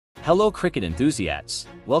Hello cricket enthusiasts,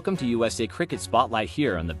 welcome to USA Cricket Spotlight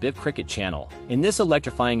here on the BIFF Cricket channel. In this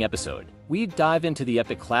electrifying episode, we dive into the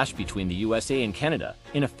epic clash between the USA and Canada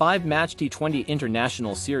in a 5-match T20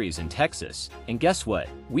 international series in Texas. And guess what?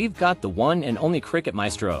 We've got the one and only cricket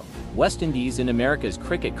maestro, West Indies and America's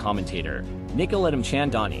cricket commentator, Nikhil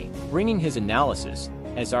Uttamchandani, bringing his analysis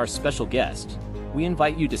as our special guest. We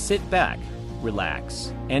invite you to sit back,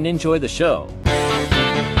 relax, and enjoy the show.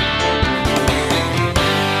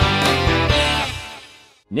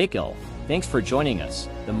 Nikhil, thanks for joining us.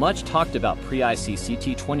 The much talked about pre-ICC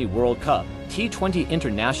T20 World Cup T20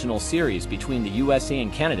 International Series between the USA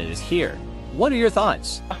and Canada is here. What are your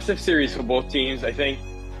thoughts? Massive series for both teams. I think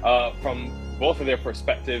from both of their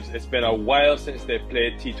perspectives, it's been a while since they've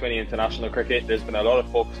played T20 international cricket. There's been a lot of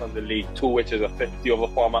focus on the League 2, which is a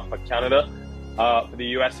 50-over format for Canada. For the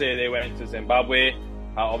USA, they went to Zimbabwe.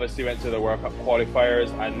 Obviously went to the World Cup qualifiers,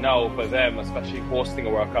 and now for them, especially hosting a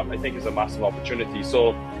World Cup, I think is a massive opportunity.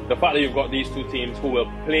 So the fact that you've got these two teams who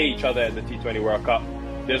will play each other at the T20 World Cup,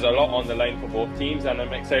 there's a lot on the line for both teams, and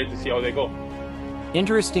I'm excited to see how they go.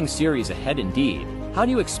 Interesting series ahead indeed. How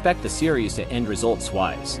do you expect the series to end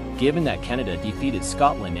results-wise, given that Canada defeated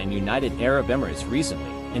Scotland and United Arab Emirates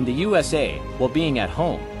recently, and the USA, while being at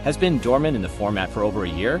home, has been dormant in the format for over a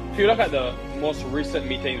year? If you look at the most recent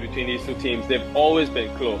meetings between these two teams, they've always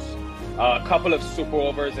been close. A couple of super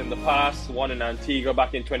overs in the past, one in Antigua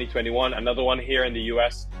back in 2021, another one here in the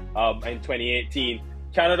US in 2018.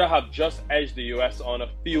 Canada have just edged the US on a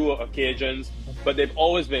few occasions, but they've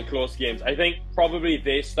always been close games. I think probably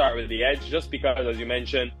they start with the edge just because, as you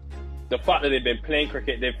mentioned, the fact that they've been playing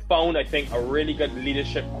cricket, they've found, I think, a really good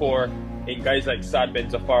leadership core in guys like Sad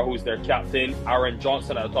bin Zafar, who's their captain, Aaron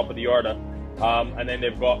Johnson at the top of the order, and then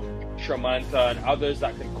they've got Shamanta and others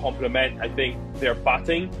that can complement, I think, their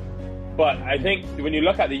batting. But I think when you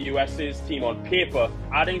look at the USA's team on paper,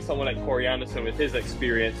 adding someone like Corey Anderson with his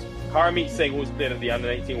experience, Harmeet Singh, who's played at the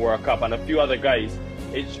Under-19 World Cup, and a few other guys,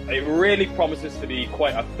 it really promises to be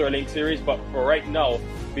quite a thrilling series. But for right now,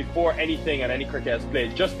 before anything and any cricket has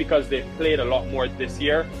played, just because they've played a lot more this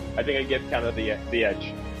year, I think I give Canada the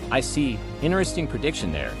edge. I see. Interesting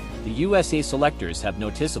prediction there. The USA selectors have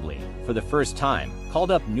noticeably, for the first time,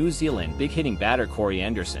 called up New Zealand big-hitting batter Corey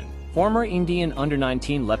Anderson, former Indian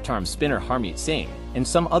under-19 left-arm spinner Harmeet Singh, and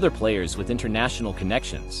some other players with international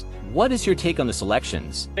connections. What is your take on the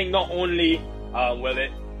selections? I think not only will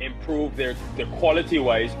it improve their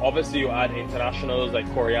quality-wise, obviously you add internationals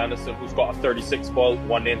like Corey Anderson, who's got a 36 ball,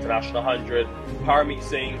 won the International 100, Harmeet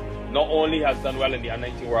Singh, not only has done well in the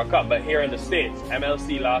Under-19 World Cup, but here in the States,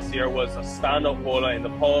 MLC last year was a standout bowler in the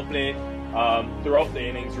power play throughout the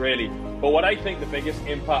innings, really. But what I think the biggest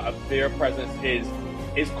impact of their presence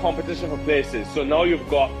is competition for places. So now you've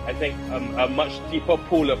got, I think, a much deeper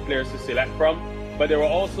pool of players to select from, but there will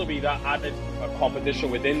also be that added competition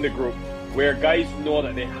within the group where guys know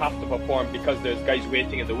that they have to perform because there's guys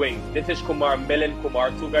waiting in the wings. Nitish Kumar, Milind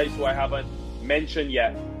Kumar, two guys who I haven't mentioned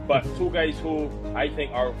yet, but two guys who I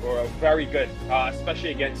think are very good,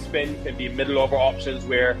 especially against spin, can be middle over options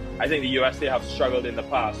where I think the USA have struggled in the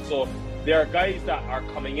past. So there are guys that are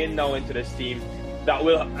coming in now into this team that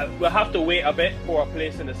will have to wait a bit for a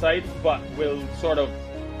place in the side, but will sort of,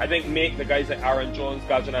 I think, make the guys like Aaron Jones,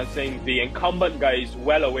 Gajana Singh, the incumbent guys,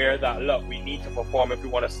 well aware that, look, we need to perform if we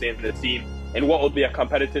want to stay in the team in what will be a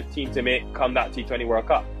competitive team to make come that T20 World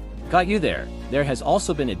Cup. Got you there. There has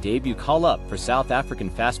also been a debut call-up for South African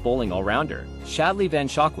fast-bowling all-rounder, Shadley Van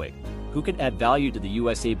Schaakwijk, who could add value to the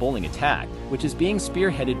USA bowling attack, which is being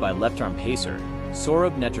spearheaded by left-arm pacer,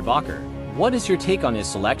 Saurabh Netravalkar. What is your take on his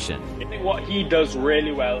selection? I think what he does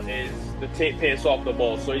really well is the take pace off the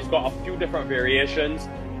ball. So he's got a few different variations.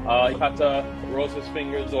 Cutter, rolls his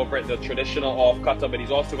fingers over it, the traditional off cutter, but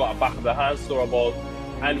he's also got a back of the hand slower ball.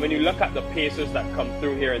 And when you look at the pacers that come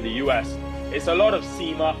through here in the US, it's a lot of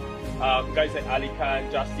seam-up. Guys like Ali Khan,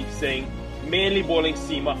 Jasdeep Singh, mainly bowling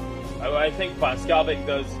seam-up. I think Van Schaakwijk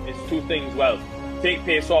does is two things well. Take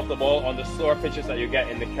pace off the ball on the slower pitches that you get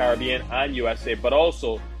in the Caribbean and USA, but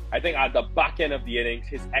also I think at the back end of the innings,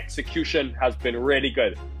 his execution has been really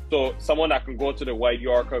good. So someone that can go to the wide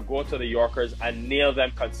Yorker, go to the Yorkers and nail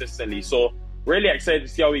them consistently. So really excited to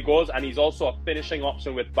see how he goes, and he's also a finishing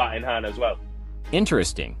option with bat in hand as well.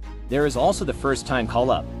 Interesting. There is also the first-time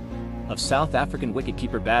call-up of South African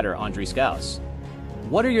wicketkeeper batter Andries Gous.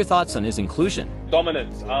 What are your thoughts on his inclusion?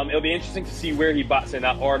 Dominance. It'll be interesting to see where he bats in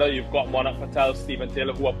that order. You've got Monak Patel, Stephen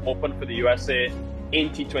Taylor, who have opened for the USA in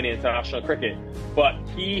T20 international cricket, but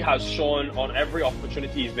he has shown on every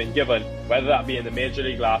opportunity he's been given, whether that be in the Major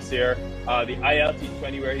League last year, the IL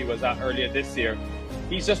T20 where he was at earlier this year,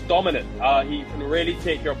 he's just dominant. He can really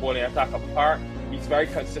take your bowling attack apart. he's very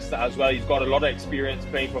consistent as well. He's got a lot of experience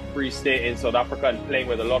playing for Free State in South Africa and playing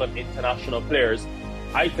with a lot of international players.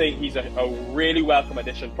 I think he's a really welcome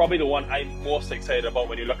addition, probably the one I'm most excited about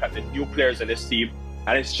when you look at the new players in this team,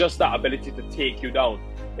 and it's just that ability to take you down.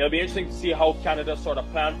 It'll be interesting to see how Canada sort of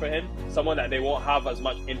plan for him, someone that they won't have as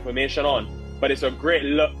much information on, but it's a great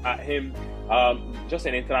look at him just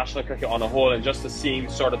in international cricket on a whole, and just to seeing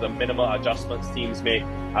sort of the minimal adjustments teams make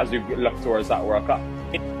as we look towards that World Cup.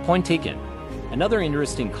 Point taken. Another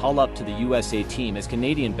interesting call-up to the USA team is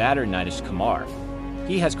Canadian batter Nitish Kumar.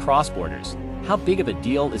 He has cross borders. How big of a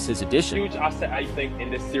deal is his addition? Huge asset, I think,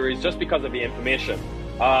 in this series, just because of the information.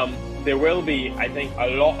 There will be, I think,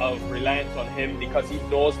 a lot of reliance on him because he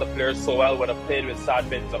knows the players so well. Would have played with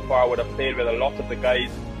Sadbin Zafar, would have played with a lot of the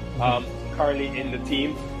guys currently in the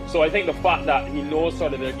team. So I think the fact that he knows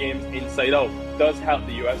sort of their games inside out does help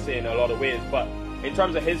the USA in a lot of ways. But in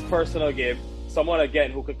terms of his personal game, someone,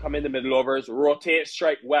 again, who could come in the middle overs, rotate,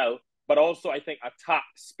 strike well, but also, I think, attack,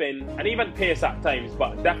 spin, and even pace at times,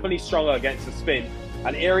 but definitely stronger against the spin.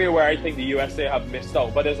 An area where I think the USA have missed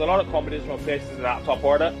out. But there's a lot of competition from places in that top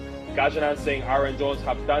order. Gajanan Singh, Aaron Jones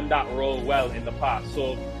have done that role well in the past.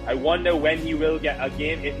 So I wonder when he will get a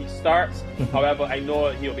game if he starts. However, I know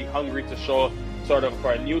he'll be hungry to show sort of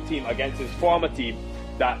for a new team against his former team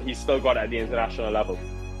that he's still got at the international level.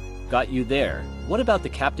 Got you there. What about the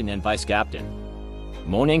captain and vice-captain?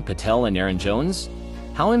 Monang Patel and Aaron Jones?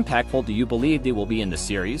 How impactful do you believe they will be in the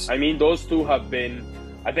series? I mean, those two have been,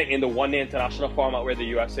 I think, in the one-day international format where the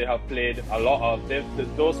USA have played a lot of,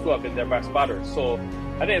 those two have been their best batters. So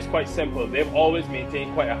I think it's quite simple. They've always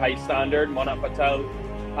maintained quite a high standard. Monang Patel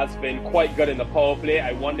has been quite good in the power play.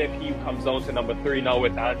 I wonder if he comes down to number 3 now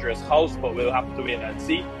with Andries Gous, but we'll have to wait and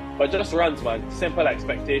see. But just runs, man. Simple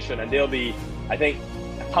expectation. And they'll be, I think,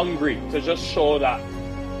 hungry to just show that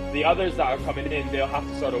the others that are coming in, they'll have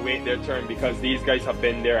to sort of wait their turn because these guys have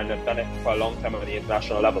been there and they've done it for a long time at the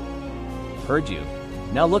international level. Heard you.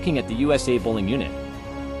 Now looking at the USA bowling unit.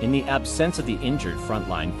 In the absence of the injured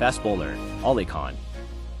frontline fast bowler, Ali Khan,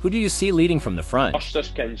 who do you see leading from the front?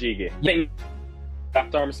 Oshtush Kenjige.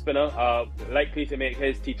 Left arm spinner, likely to make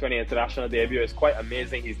his T20 international debut. Is quite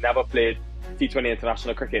amazing. He's never played T20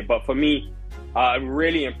 international cricket, but for me, I'm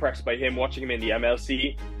really impressed by him, watching him in the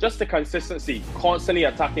MLC. Just the consistency, constantly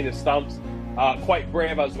attacking the stumps, quite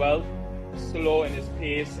brave as well, slow in his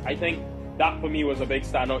pace. I think that for me was a big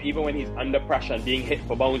standout. Even when he's under pressure and being hit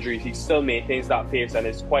for boundaries, he still maintains that pace and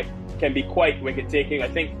can be quite wicket taking. I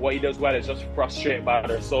think what he does well is just frustrate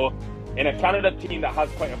batters. So in a Canada team that has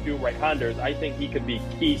quite a few right-handers, I think he could be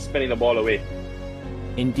key spinning the ball away.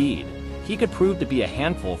 Indeed. He could prove to be a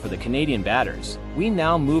handful for the Canadian batters. We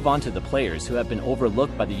now move on to the players who have been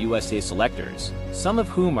overlooked by the USA selectors, some of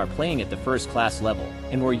whom are playing at the first-class level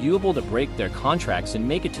and were able to break their contracts and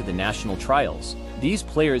make it to the national trials. These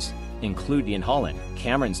players include Ian Holland,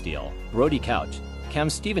 Cameron Steele, Brodie Couch, Cam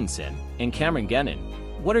Stevenson, and Cameron Gannon.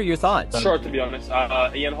 What are your thoughts? Sure, to be honest.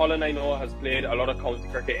 Ian Holland, I know, has played a lot of county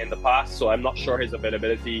cricket in the past, so I'm not sure his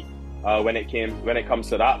availability when it comes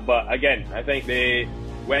to that. But again, I think they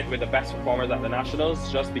went with the best performers at the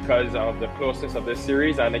Nationals just because of the closeness of this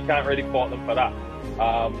series, and they can't really fault them for that.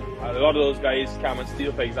 A lot of those guys, Cameron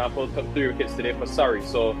Steele, for example, took 3 wickets today for Surrey,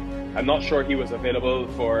 so I'm not sure he was available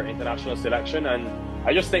for international selection, and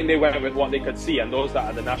I just think they went with what they could see, and those that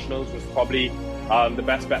are the Nationals was probably the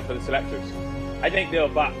best bet for the selectors. I think they'll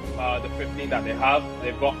back the 15 that they have.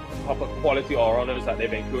 They've got proper quality all-rounders that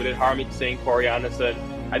they've included. Harmeet Singh, Corey Anderson.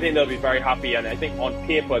 I think they'll be very happy, and I think on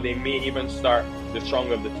paper they may even start the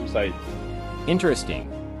stronger of the two sides.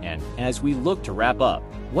 Interesting. And as we look to wrap up,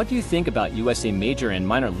 what do you think about USA major and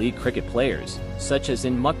minor league cricket players, such as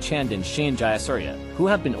in Mukchand and Shane Jayasuriya, who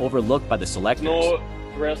have been overlooked by the selectors? No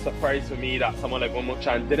real surprise for me that someone like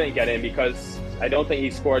Mukchand didn't get in, because I don't think he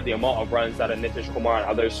scored the amount of runs that a Nitish Kumar and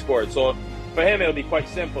others scored. So for him, it'll be quite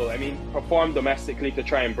simple. I mean, perform domestically to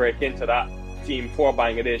try and break into that team for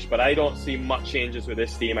Bangladesh, but I don't see much changes with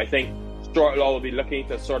this team. I think Stuart Law will be looking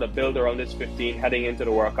to sort of build around this 15 heading into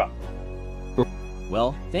the World Cup.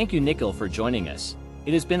 Well, thank you, Nikhil, for joining us.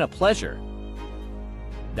 It has been a pleasure.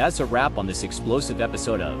 That's a wrap on this explosive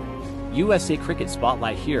episode of USA Cricket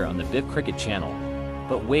Spotlight here on the BIFF Cricket channel.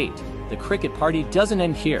 But wait, the cricket party doesn't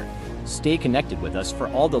end here. Stay connected with us for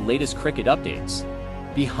all the latest cricket updates,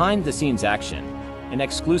 behind-the-scenes action, and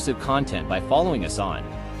exclusive content by following us on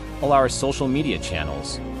all our social media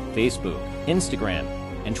channels, Facebook, Instagram,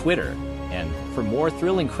 and Twitter. And for more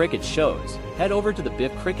thrilling cricket shows, head over to the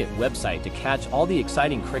BIFF Cricket website to catch all the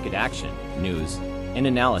exciting cricket action, news, and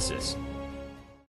analysis.